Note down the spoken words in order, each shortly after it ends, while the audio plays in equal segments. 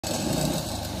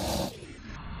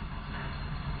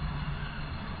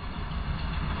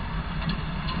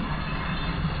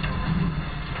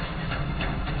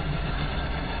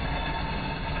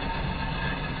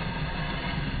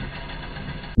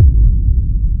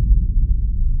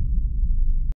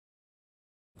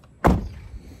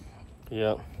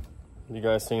Yep. You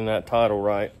guys seen that title,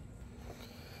 right?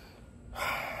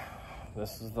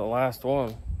 This is the last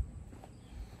one.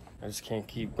 I just can't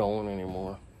keep going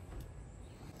anymore.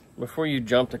 Before you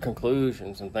jump to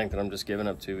conclusions and think that I'm just giving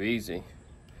up too easy,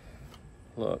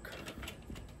 look.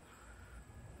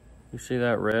 You see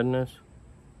that redness?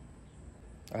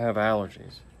 I have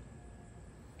allergies.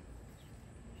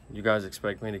 You guys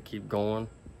expect me to keep going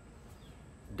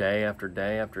day after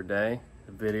day after day,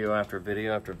 video after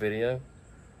video after video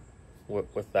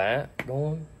with that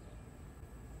going?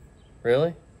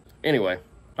 Really? Anyway,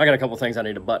 I got a couple things I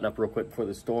need to button up real quick before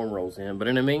the storm rolls in, but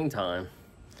in the meantime,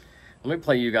 let me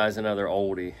play you guys another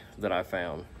oldie that I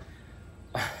found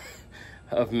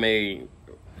of me.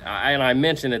 And I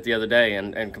mentioned it the other day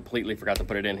and completely forgot to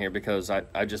put it in here because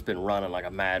I just been running like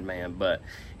a madman. But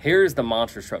here's the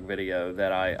monster truck video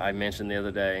that I mentioned the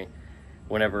other day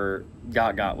whenever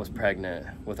Got was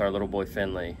pregnant with our little boy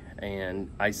Finley. And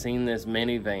I seen this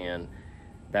minivan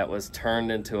that was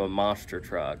turned into a monster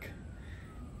truck.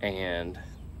 And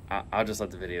I'll just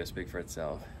let the video speak for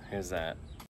itself. Here's that.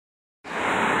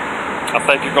 I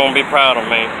think you're going to be proud of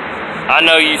me. I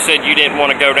know you said you didn't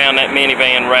want to go down that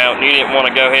minivan route and you didn't want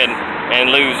to go ahead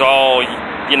and lose all,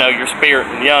 you know, your spirit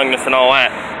and youngness and all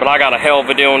that. But I got a hell of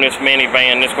a deal on this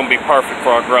minivan that's going to be perfect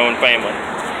for our growing family.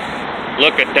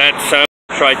 Look at that son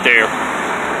right there.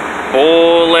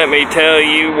 Oh, let me tell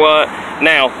you what.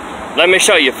 Now, let me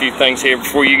show you a few things here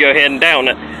before you go ahead and down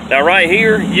it. Now, right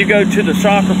here, you go to the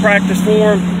soccer practice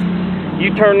for them.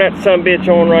 You turn that sumbitch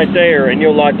on right there and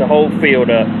you'll light the whole field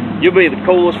up. You'll be the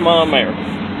coolest mom ever.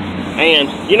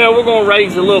 And, you know, we're going to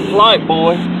raise a little polite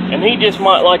boy, and he just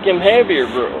might like them heavier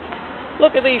girls.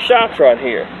 Look at these shots right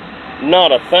here.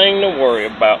 Not a thing to worry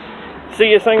about.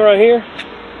 See this thing right here?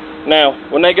 Now,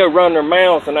 when they go run their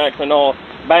mouth and acting all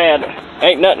bad,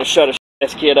 ain't nothing to shut a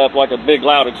this kid up like a big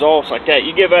loud exhaust like that.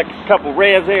 You give back a couple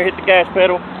revs there, hit the gas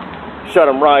pedal, shut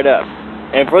them right up.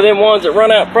 And for them ones that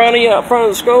run out front of you, out front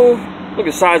of the school, look at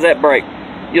the size of that brake.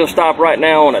 You'll stop right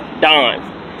now on a dime.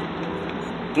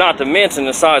 Not to mention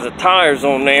the size of tires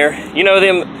on there. You know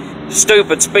them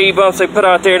stupid speed bumps they put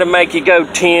out there to make you go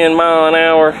 10 miles an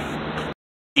hour?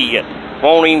 Shit,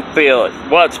 won't even feel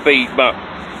it. What speed bump?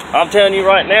 I'm telling you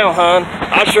right now, hon,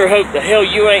 I sure hope the hell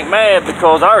you ain't mad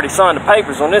because I already signed the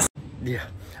papers on this. Yeah,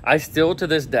 I still to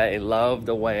this day love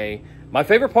the way, my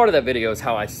favorite part of that video is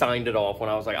how I signed it off when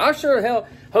I was like, I sure hell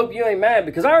hope you ain't mad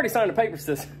because I already signed the papers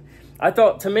to this. I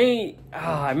thought, to me,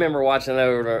 I remember watching it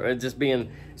over and just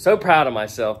being so proud of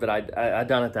myself that I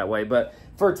done it that way. But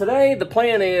for today, the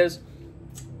plan is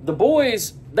the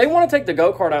boys, they want to take the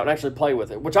go-kart out and actually play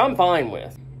with it, which I'm fine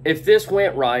with. If this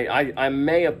went right, I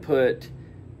may have put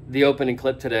the opening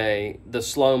clip today, the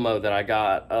slow-mo that I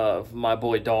got of my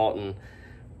boy Dalton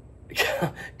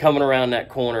coming around that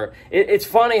corner. It's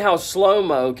funny how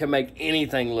slow-mo can make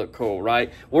anything look cool,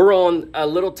 right? We're on a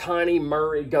little tiny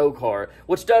Murray go-kart,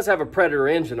 which does have a Predator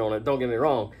engine on it, don't get me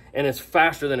wrong, and it's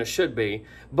faster than it should be,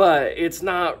 but it's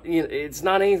not, you know, it's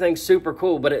not anything super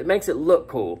cool, but it makes it look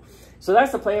cool. So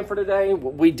that's the plan for today.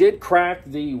 We did crack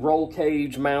the roll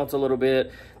cage mounts a little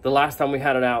bit the last time we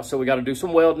had it out, so we got to do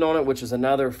some welding on it, which is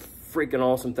another freaking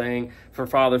awesome thing for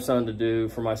father-son to do,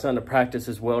 for my son to practice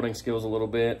his welding skills a little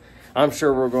bit. I'm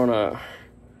sure we're going to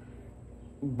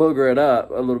booger it up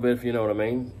a little bit, if you know what I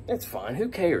mean. It's fine. Who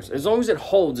cares? As long as it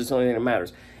holds, it's the only thing that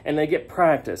matters. And they get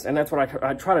practice. And that's what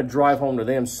I try to drive home to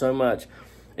them so much.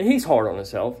 And he's hard on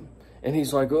himself. And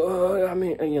he's like, oh, I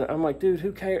mean, you know, I'm like, dude,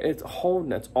 who cares? It's holding.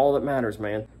 That's all that matters,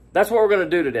 man. That's what we're going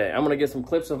to do today. I'm going to get some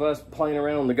clips of us playing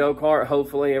around on the go-kart.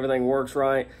 Hopefully everything works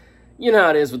right. You know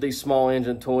how it is with these small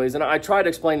engine toys. And I tried to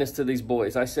explain this to these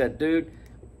boys. I said, dude,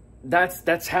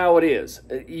 that's how it is.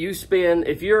 You spend,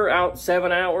 if you're out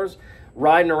 7 hours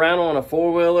riding around on a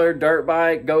four-wheeler, dirt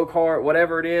bike, go-kart,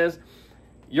 whatever it is,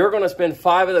 you're going to spend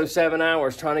 5 of those 7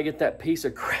 hours trying to get that piece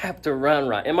of crap to run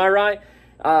right. Am I right?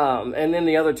 And then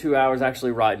the other 2 hours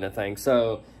actually riding the thing.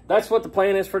 So that's what the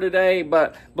plan is for today.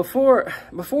 But before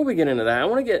we get into that, I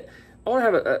want to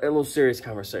have a little serious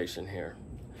conversation here,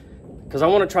 because I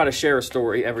want to try to share a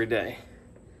story every day.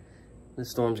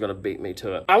 This storm's going to beat me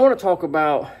to it. I want to talk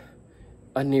about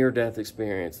a near-death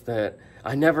experience that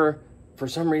for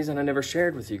some reason, I never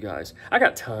shared with you guys. I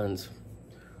got tons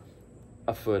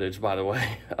of footage, by the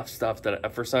way, of stuff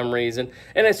that for some reason,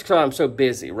 and it's because I'm so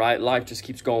busy, right? Life just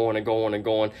keeps going and going and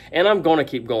going, and I'm going to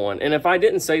keep going. And if I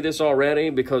didn't say this already,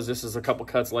 because this is a couple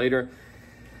cuts later,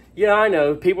 yeah, I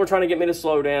know. People are trying to get me to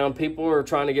slow down. People are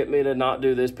trying to get me to not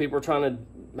do this. People are trying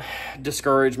to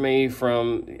discourage me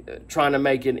from trying to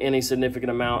make it any significant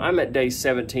amount. I'm at day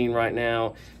 17 right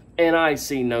now, and I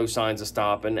see no signs of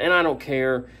stopping, and I don't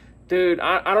care Dude,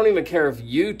 I don't even care if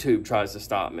YouTube tries to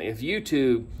stop me. If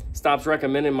YouTube stops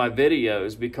recommending my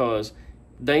videos because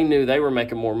they knew they were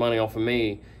making more money off of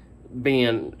me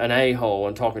being an a-hole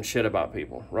and talking shit about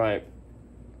people, right?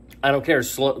 I don't care.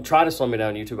 Try to slow me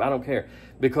down, YouTube. I don't care.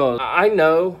 Because I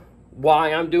know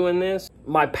why I'm doing this.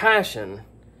 My passion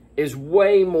is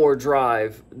way more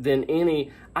drive than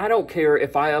any. I don't care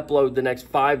if I upload the next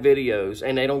 5 videos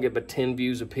and they don't get but 10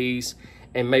 views a piece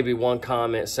and maybe one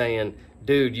comment saying,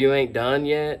 dude, you ain't done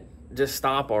yet? Just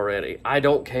stop already. I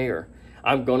don't care.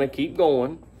 I'm going to keep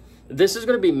going. This is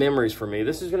going to be memories for me.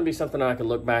 This is going to be something I can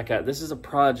look back at. This is a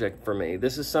project for me.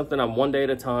 This is something I'm one day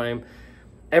at a time.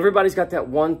 Everybody's got that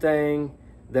one thing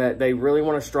that they really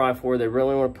want to strive for, they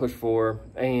really want to push for,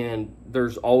 and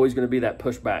there's always going to be that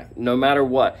pushback, no matter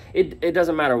what. It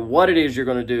doesn't matter what it is you're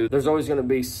going to do. There's always going to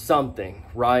be something,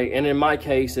 right? And in my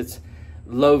case, it's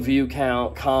low view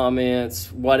count,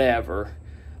 comments, whatever,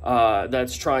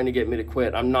 that's trying to get me to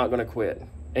quit. I'm not going to quit.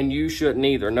 And you shouldn't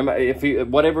either. No matter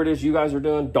whatever it is you guys are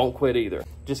doing, don't quit either.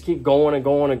 Just keep going and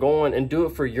going and going and do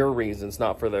it for your reasons,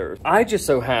 not for theirs. I just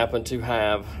so happen to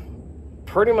have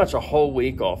pretty much a whole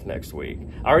week off next week.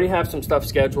 I already have some stuff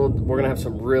scheduled. We're gonna have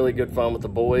some really good fun with the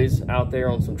boys out there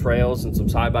on some trails and some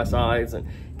side-by-sides, and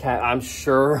I'm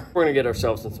sure we're gonna get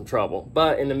ourselves in some trouble.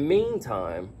 But in the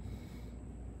meantime,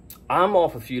 I'm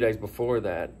off a few days before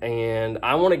that, and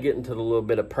I wanna get into the little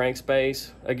bit of prank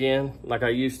space again, like I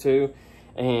used to,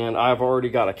 and I've already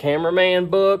got a cameraman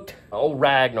booked. Old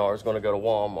Ragnar's gonna go to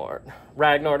Walmart.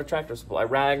 Ragnar, the tractor supply.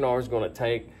 Ragnar's gonna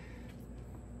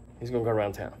he's gonna go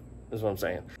around town. Is what I'm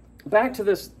saying. Back to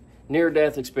this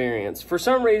near-death experience. For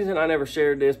some reason, I never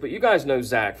shared this, but you guys know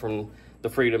Zach from the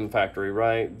Freedom Factory,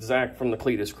 right? Zach from the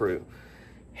Cletus crew.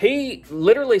 He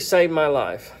literally saved my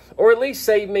life, or at least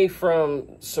saved me from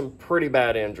some pretty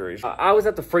bad injuries. I was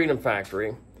at the Freedom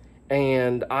Factory,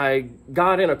 and I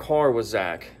got in a car with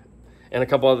Zach and a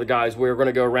couple other guys. We were going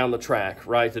to go around the track,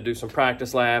 right, to do some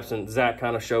practice laps, and Zach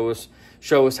kind of show us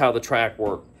how the track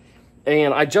worked.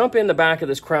 And I jump in the back of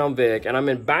this Crown Vic, and I'm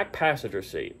in back passenger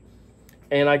seat.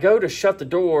 And I go to shut the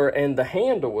door, and the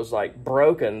handle was, like,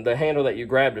 broken. The handle that you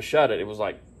grab to shut it, it was,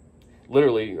 like,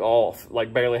 literally off,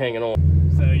 like, barely hanging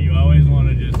on. So you always want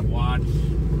to just watch.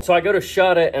 So I go to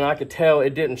shut it, and I could tell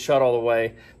it didn't shut all the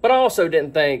way. But I also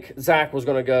didn't think Zach was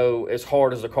going to go as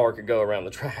hard as the car could go around the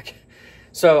track.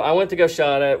 So I went to go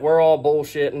shut it. We're all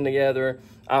bullshitting together.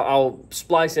 I'll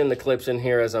splice in the clips in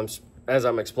here as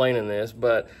I'm explaining this,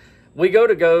 but we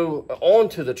go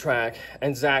onto the track,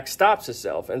 and Zach stops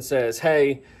himself and says,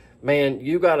 "Hey, man,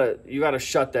 you gotta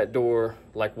shut that door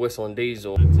like Whistling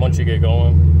Diesel once you get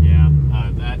going." Yeah,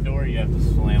 that door you have to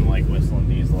slam like Whistling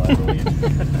Diesel, I believe.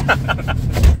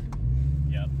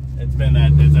 Yep, it's been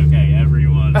that. It's okay,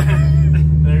 everyone.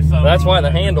 There's something. That's why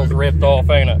the handle's ripped off,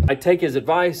 ain't it? I take his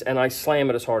advice and I slam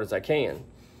it as hard as I can.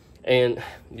 And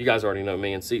you guys already know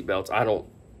me and seatbelts. I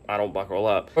don't buckle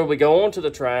up. But we go onto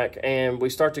the track, and we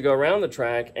start to go around the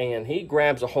track, and he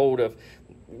grabs a hold of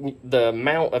the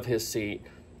mount of his seat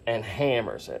and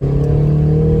hammers it. Yeah,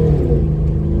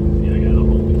 I got a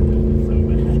hold of it so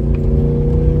bad.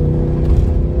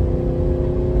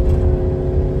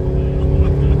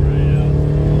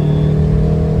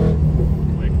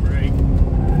 Quick break.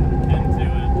 Into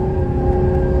it.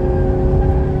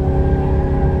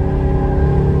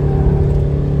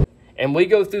 And we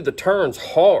go through the turns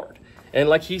hard. And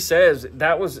like he says,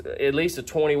 that was at least a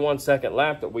 21-second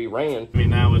lap that we ran. I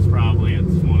mean, that was probably a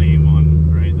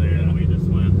 21 right there that we just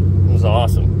went. It was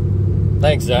awesome.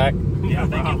 Thanks, Zach. Yeah,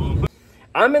 no problem.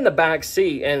 I'm in the back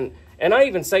seat, and I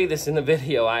even say this in the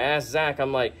video. I asked Zach,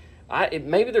 I'm like,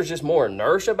 maybe there's just more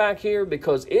inertia back here,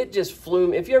 because it just flew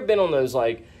me. If you've ever been on those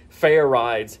like fair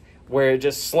rides where it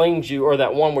just slings you, or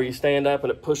that one where you stand up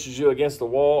and it pushes you against the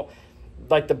wall,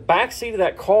 like the back seat of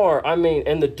that car, I mean,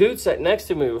 and the dude sat next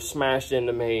to me was smashed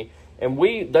into me, and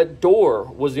that door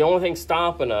was the only thing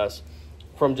stopping us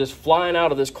from just flying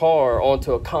out of this car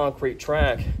onto a concrete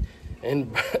track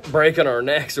and breaking our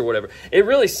necks or whatever. It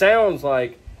really sounds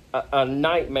like a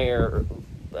nightmare,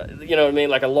 you know what I mean,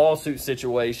 like a lawsuit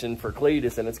situation for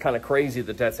Cletus, and it's kind of crazy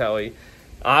that that's how he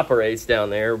operates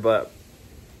down there, but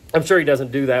I'm sure he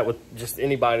doesn't do that with just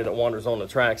anybody that wanders on the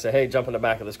track. Say, hey, jump in the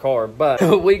back of this car. But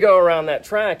we go around that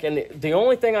track, and the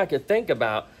only thing I could think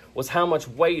about was how much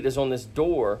weight is on this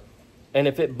door. And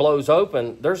if it blows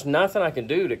open, there's nothing I can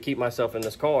do to keep myself in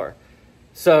this car.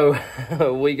 So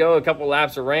we go a couple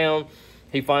laps around.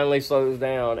 He finally slows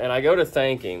down, and I go to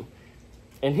thank him.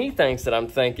 And he thinks that I'm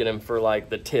thanking him for, like,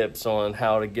 the tips on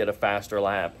how to get a faster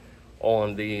lap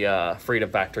on the Freedom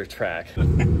Factory track.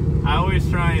 I always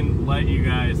try and let you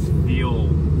guys feel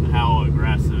how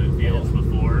aggressive it feels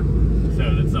before,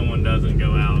 so that someone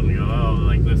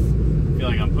feel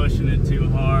like I'm pushing it too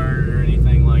hard or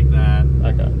anything like that.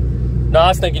 Okay. No, I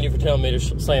was thinking you were telling me to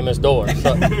slam this door.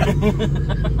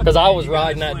 Because I was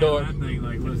riding that door. That thing,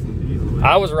 like, listen,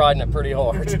 I was riding it pretty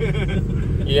hard.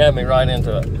 You had me right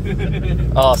into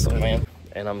it. Awesome, man.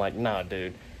 And I'm like, nah,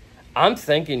 dude. I'm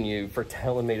thanking you for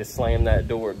telling me to slam that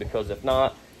door, because if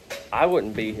not, I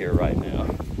wouldn't be here right now.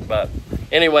 But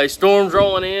anyway, storm's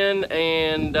rolling in,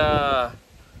 and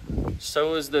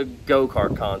so is the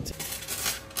go-kart content.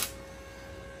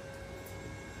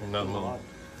 Another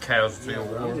casualty of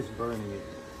war. I'm just burning it.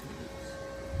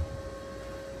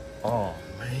 Oh,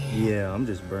 man. Yeah, I'm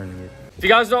just burning it. If you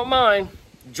guys don't mind,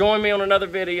 join me on another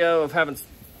video of having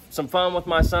some fun with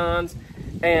my sons.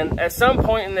 And at some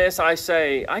point in this, I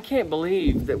say, I can't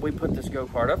believe that we put this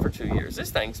go-kart up for 2 years. This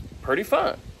thing's pretty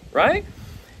fun, right?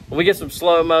 We get some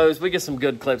slow-mos. We get some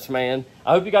good clips, man.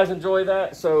 I hope you guys enjoy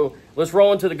that. So let's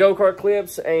roll into the go-kart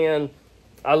clips. And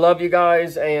I love you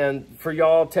guys. And for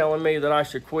y'all telling me that I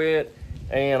should quit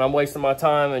and I'm wasting my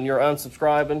time and you're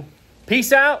unsubscribing,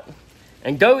 peace out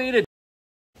and go eat it.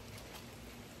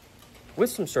 With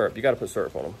some syrup. You got to put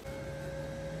syrup on them.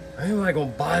 How am I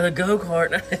going to buy the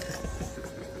go-kart?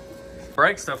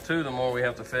 Brake stuff too, the more we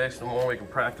have to fix, the more we can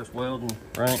practice welding,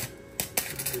 right?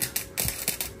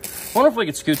 Wonder if we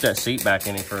could scoot that seat back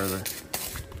any further.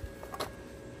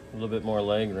 A little bit more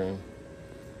leg room.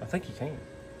 I think you can.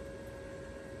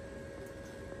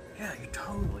 Yeah, you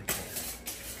totally can.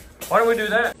 Why don't we do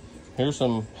that? Here's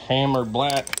some hammered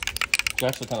black. It's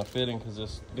actually kind of fitting because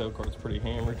this go-kart's pretty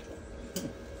hammered.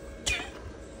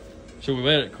 Should we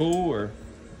let it cool, or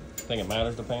think it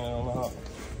matters depending on the hot?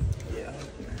 Yeah.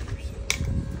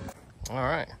 All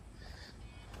right,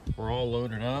 we're all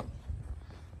loaded up.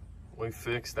 We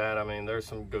fixed that. I mean, there's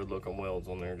some good looking welds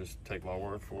on there, just take my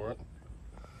word for it.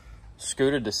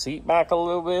 Scooted the seat back a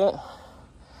little bit,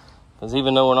 because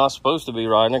even though we're not supposed to be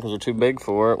riding it because we're too big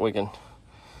for it, we can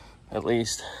at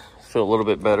least feel a little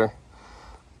bit better.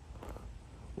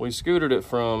 We scooted it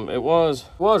from, it was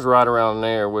right around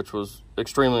there, which was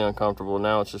extremely uncomfortable.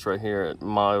 Now it's just right here at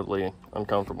mildly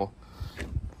uncomfortable.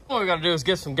 All we gotta do is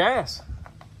get some gas.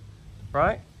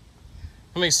 Right?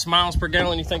 How many miles per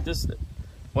gallon you think this?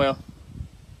 Well,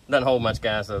 doesn't hold much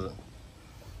gas, does it?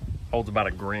 Holds about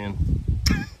a grin.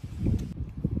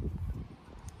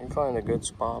 You find a good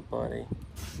spot, buddy.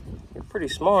 You're pretty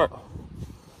smart.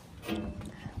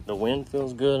 The wind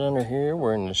feels good under here.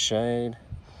 We're in the shade.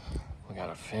 We got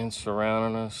a fence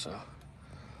surrounding us, so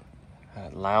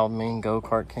that loud, mean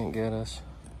go-kart can't get us.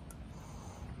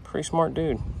 Pretty smart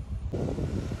dude.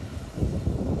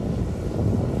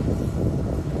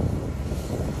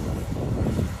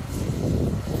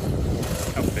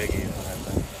 How big he is on that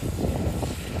thing.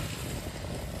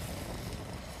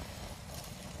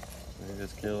 Did he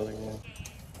just kill it again?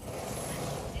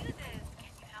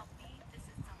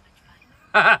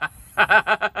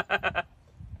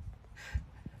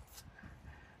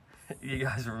 You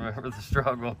guys remember the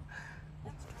struggle?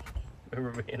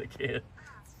 Remember being a kid?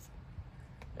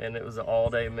 And it was an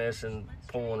all-day mission,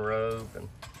 pulling rope and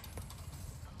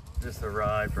just a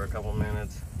ride for a couple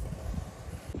minutes.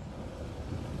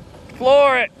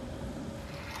 Floor it!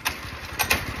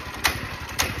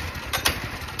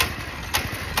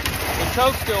 The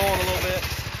choke's still on a little bit.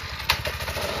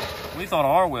 We thought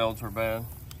our welds were bad.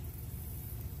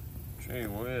 Gee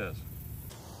whiz.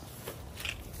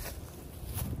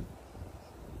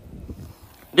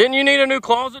 Didn't you need a new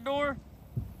closet door?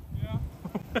 Yeah.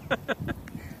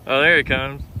 Oh, there he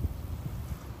comes.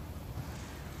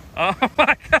 Oh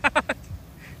my God.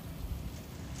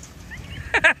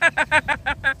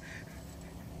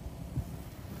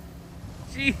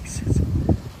 Jesus.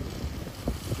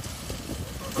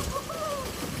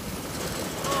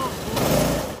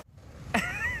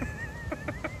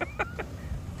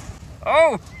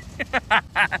 Oh.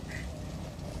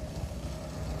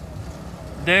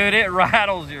 Dude, it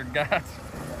rattles your guts.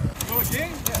 Go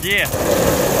again? Yeah.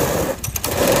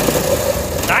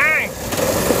 Dang.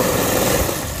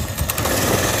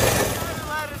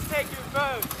 Let us take your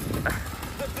vote.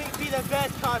 Be the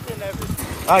best content ever.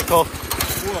 All right, Cole.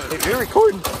 What? If you're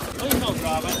recording, Please don't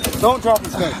drop it. don't drop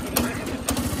his face.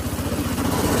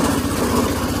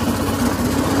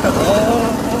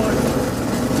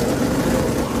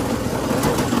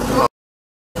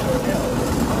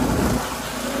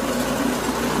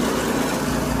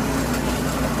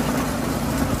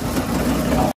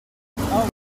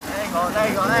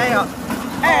 Hang on.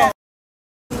 Hey.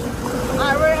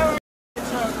 Alright, we're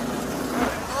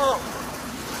oh.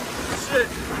 Shit.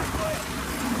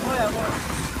 Oh, yeah, boy.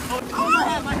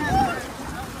 My hand.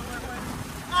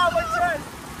 Ow, my chest.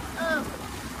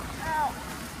 Ow.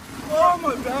 Oh,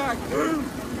 my back.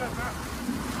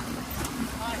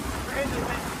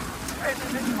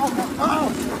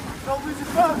 Don't lose your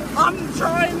phone. I'm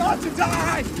trying not to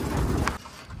die.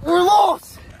 We're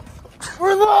lost.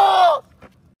 We're lost.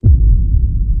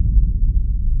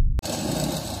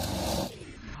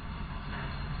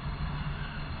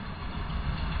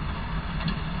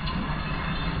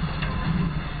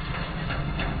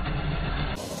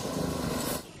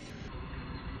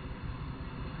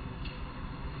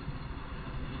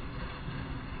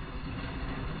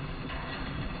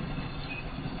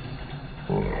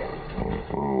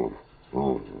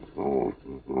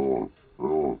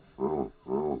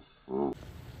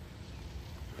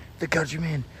 The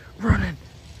countryman running.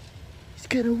 He's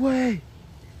getting away.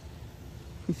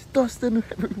 He's dusting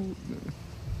everywhere.